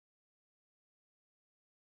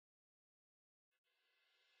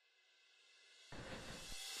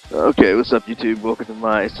Okay, what's up YouTube? Welcome to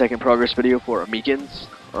my second progress video for Emmikens.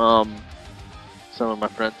 Some of my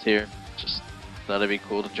friends here just thought it'd be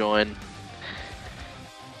cool to join.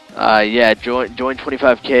 Yeah, join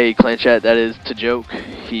 25k clan chat, that is to joke.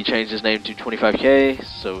 He changed his name to 25k,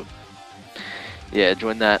 so yeah,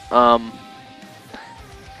 join that.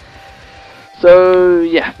 So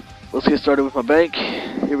yeah, let's get started with my bank.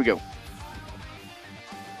 Here we go.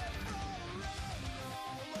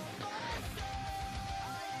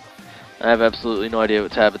 I have absolutely no idea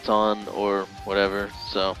what tab it's on or whatever,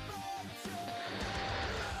 so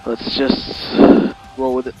let's just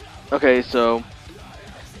roll with it. Okay, so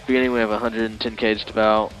beginning we have 110k just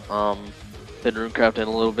about. Been runecrafting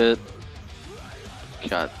a little bit.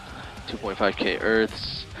 Got 2.5k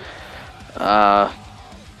earths.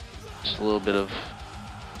 Just a little bit of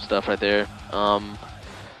stuff right there.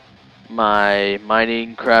 My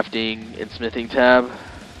mining, crafting, and smithing tab.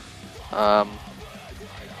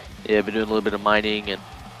 Yeah, I've been doing a little bit of mining and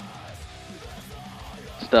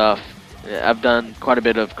stuff. Yeah, I've done quite a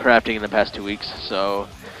bit of crafting in the past 2 weeks, so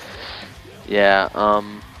yeah.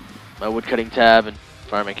 My woodcutting tab and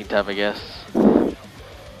fire making tab, I guess.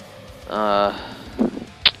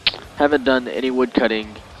 Haven't done any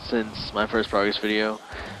woodcutting since my first progress video.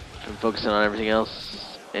 Been focusing on everything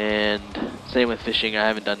else, and same with fishing. I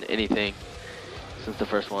haven't done anything since the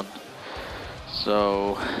first one.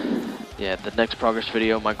 So yeah, the next progress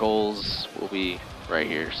video, my goals will be right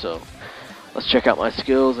here. So let's check out my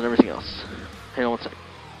skills and everything else. Hang on one second.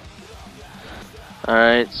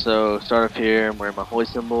 Alright, so start up here. I'm wearing my holy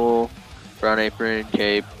symbol, brown apron,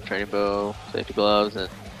 cape, training bow, safety gloves, and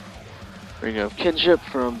ring of kinship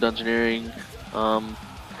from dungeoneering.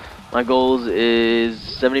 My goals is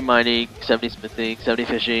 70 mining, 70 smithing, 70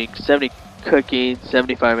 fishing, 70 cooking,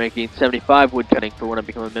 70 fire making, 75 wood cutting for when I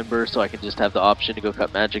become a member, so I can just have the option to go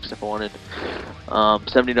cut magics if I wanted.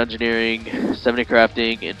 70 dungeoneering, 70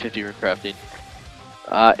 crafting, and 50 rune crafting.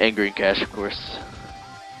 And green cash, of course.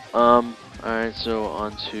 Alright, so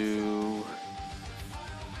on to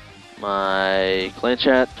my clan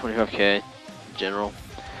chat, 25k general.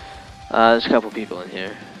 There's a couple people in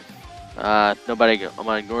here. Nobody on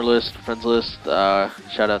my ignore list, friends list.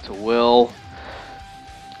 Shout out to Will.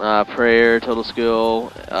 Prayer, total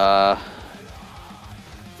skill,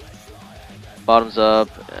 bottoms up,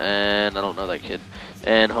 and I don't know that kid,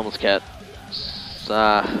 and homeless cat.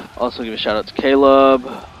 Also give a shout out to Caleb,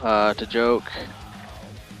 to joke.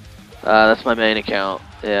 That's my main account.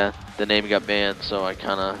 Yeah, the name got banned, so I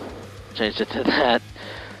kind of changed it to that.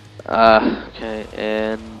 Okay,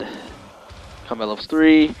 and combat levels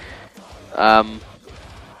 3.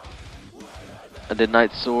 I did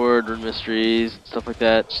Night Sword, Rune Mysteries, stuff like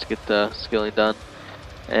that, just to get the skilling done.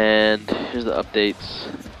 And here's the updates.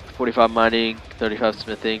 45 mining, 35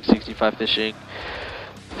 smithing, 65 fishing,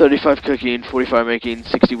 35 cooking, 45 making,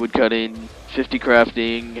 60 wood cutting, 50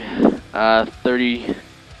 crafting, 30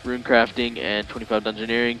 rune crafting, and 25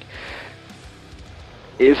 dungeoneering.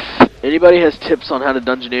 If anybody has tips on how to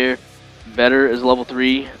dungeoneer better as level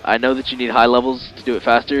 3, I know that you need high levels to do it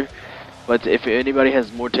faster. But if anybody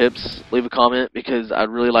has more tips, leave a comment, because I'd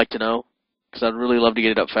really like to know, because I'd really love to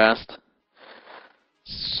get it up fast.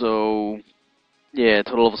 So yeah,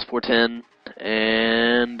 total level's 410,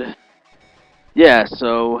 and yeah,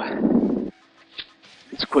 so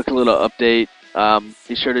it's a quick little update.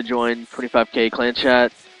 Be sure to join 25k clan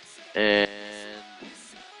chat, and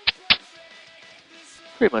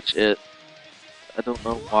pretty much it. I don't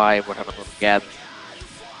know why we're having a little gathering.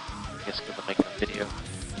 I guess because I'm making a video.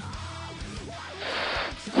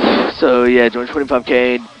 So yeah, join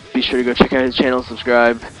 25k, be sure to go check out his channel,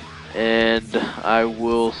 subscribe, and I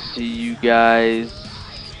will see you guys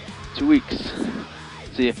 2 weeks.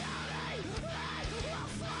 See ya.